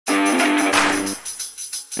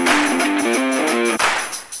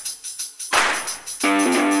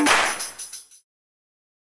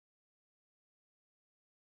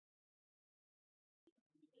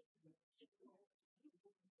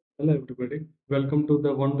Hello everybody, welcome to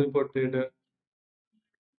the One Report Trader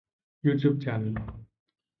YouTube channel.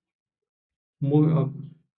 Move, uh,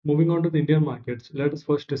 Moving on to the Indian markets, let us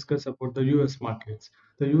first discuss about the US markets.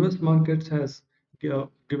 The US markets has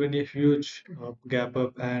given a huge gap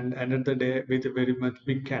up and ended the day with a very much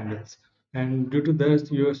big candles. And due to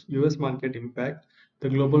this US market impact, the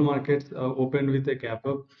global markets opened with a gap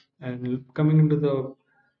up. And coming into the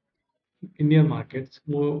Indian markets,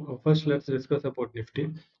 first let's discuss about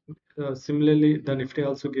Nifty. Similarly, the Nifty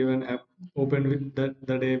also given opened with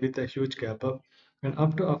the day with a huge gap up, and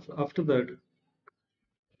after that,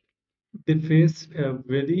 they faced a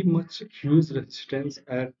very much huge resistance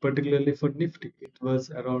at particularly for Nifty. It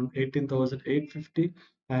was around 18,850,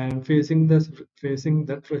 and facing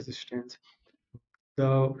that resistance,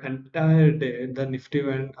 the entire day the Nifty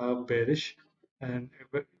went bearish, and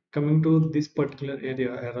coming to this particular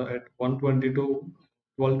area at 122,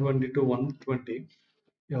 120,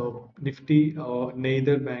 Nifty,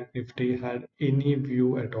 neither bank Nifty had any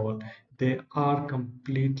view at all. They are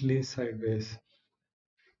completely sideways.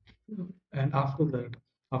 And after that,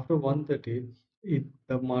 after 130,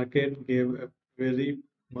 the market gave a very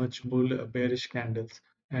much bearish candles.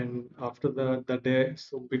 And after the day,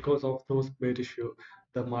 so because of those bearish view,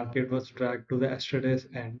 the market was dragged to the yesterday's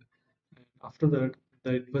end. And after that,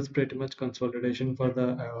 it was pretty much consolidation for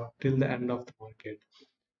the till the end of the market.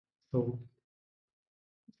 So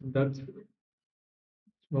that's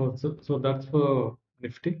so that's for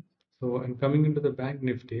Nifty. So I'm coming into the bank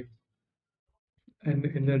Nifty, and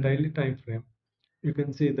in the daily time frame, you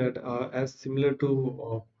can see that as similar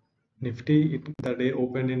to Nifty, the day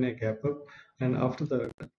opened in a gap up, and after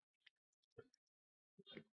that,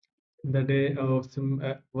 the day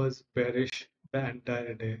was bearish the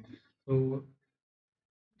entire day. So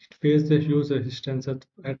it faced a huge resistance at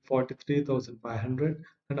 43,500,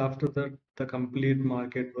 and after that, the complete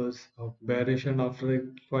market was bearish, and after a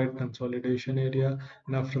quite consolidation area,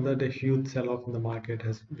 and after that, a huge sell-off in the market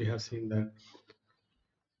as we have seen that.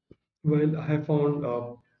 Well, I have found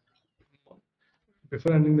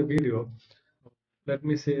before ending the video, let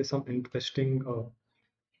me say some interesting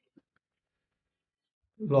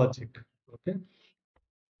logic. Okay,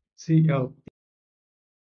 see,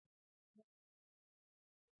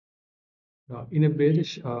 in a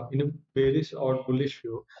bearish or bullish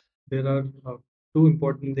view, there are two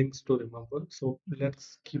important things to remember. So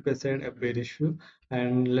let's keep aside a bearish view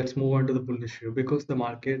and let's move on to the bullish view because the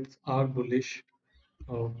markets are bullish.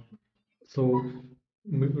 Uh, so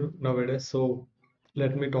nowadays, so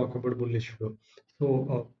let me talk about bullish view.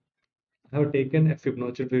 So I have taken a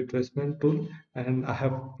Fibonacci retracement tool and I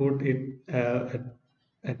have put it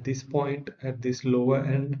at this point at this lower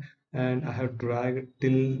end, and I have dragged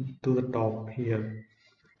till to the top here.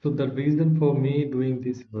 So the reason for me doing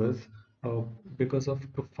this was uh, because of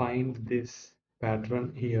to find this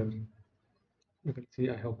pattern here. You can see,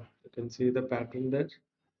 I hope you can see the pattern there.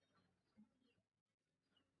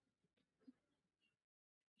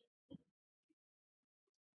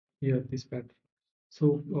 Here, this pattern.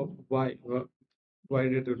 So why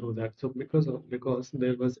did you do that? So because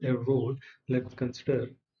there was a rule. Let's consider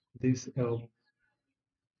this A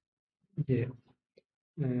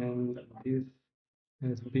and this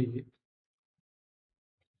as B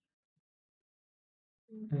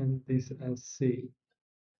and this as C.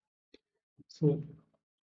 So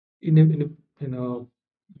in a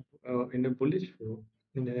in a bullish view,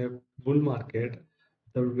 in a bull market,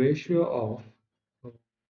 the ratio of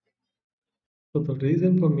so the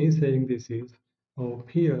reason for me saying this is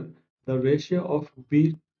here the ratio of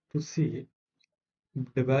B to C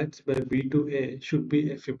divides by B to A should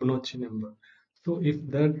be a Fibonacci number. So if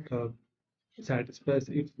that satisfies,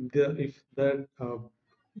 if that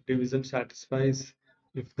division satisfies,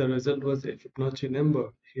 if the result was a Fibonacci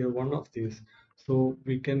number, here one of these, so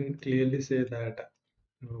we can clearly say that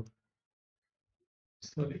uh,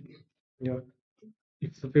 sorry, yeah,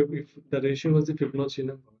 if the ratio was a Fibonacci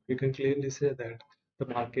number, we can clearly say that the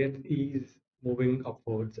market is moving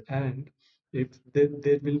upwards, and if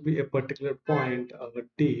there will be a particular point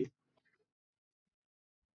D,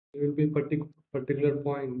 there will be a particular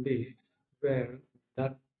point D where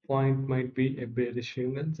that point might be a bearish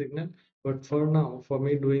signal. But for now, for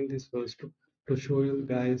me doing this was to show you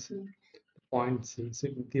guys point C. So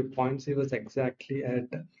the point C was exactly at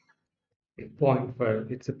point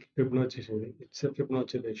 5. It's a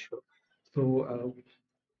Fibonacci ratio. So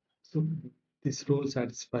so this rule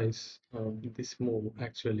satisfies this move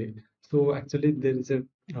actually. So actually there is a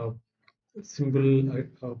uh, simple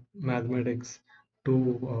mathematics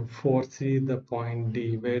to foresee the point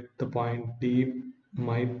D, where the point D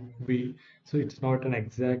might be. So it's not an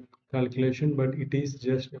exact calculation, but it is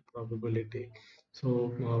just a probability.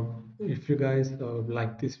 So if you guys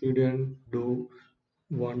like this video and do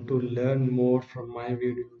want to learn more from my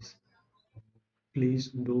videos, please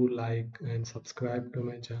do like and subscribe to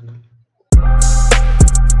my channel.